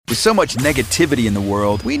With so much negativity in the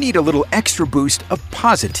world, we need a little extra boost of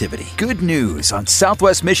positivity. Good news on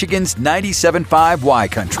Southwest Michigan's 97.5 Y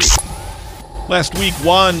Country. Last week,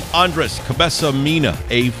 Juan Andres Cabeza Mina,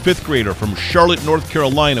 a fifth grader from Charlotte, North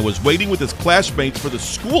Carolina, was waiting with his classmates for the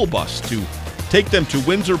school bus to take them to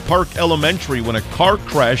Windsor Park Elementary when a car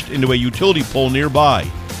crashed into a utility pole nearby.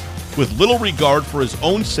 With little regard for his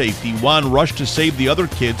own safety, Juan rushed to save the other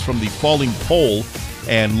kids from the falling pole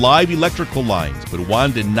and live electrical lines, but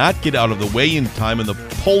Juan did not get out of the way in time and the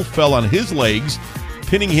pole fell on his legs,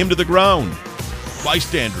 pinning him to the ground.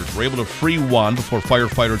 Bystanders were able to free Juan before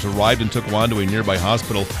firefighters arrived and took Juan to a nearby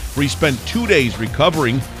hospital, where he spent 2 days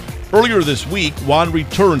recovering. Earlier this week, Juan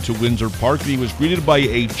returned to Windsor Park and he was greeted by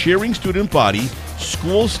a cheering student body,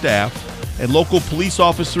 school staff, and local police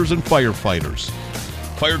officers and firefighters.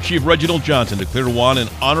 Fire Chief Reginald Johnson declared Juan an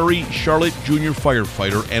honorary Charlotte Junior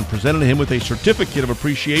firefighter and presented him with a certificate of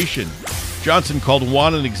appreciation. Johnson called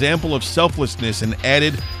Juan an example of selflessness and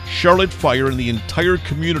added, "Charlotte Fire and the entire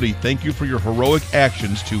community thank you for your heroic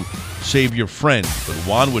actions to save your friend." But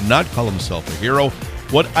Juan would not call himself a hero.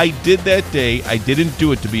 "What I did that day, I didn't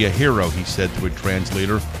do it to be a hero," he said to a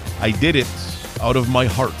translator. "I did it out of my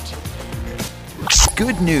heart."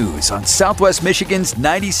 Good news on Southwest Michigan's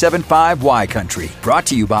 97.5 Y Country. Brought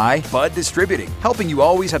to you by Bud Distributing, helping you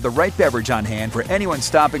always have the right beverage on hand for anyone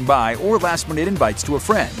stopping by or last-minute invites to a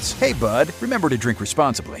friend's. Hey, Bud, remember to drink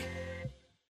responsibly.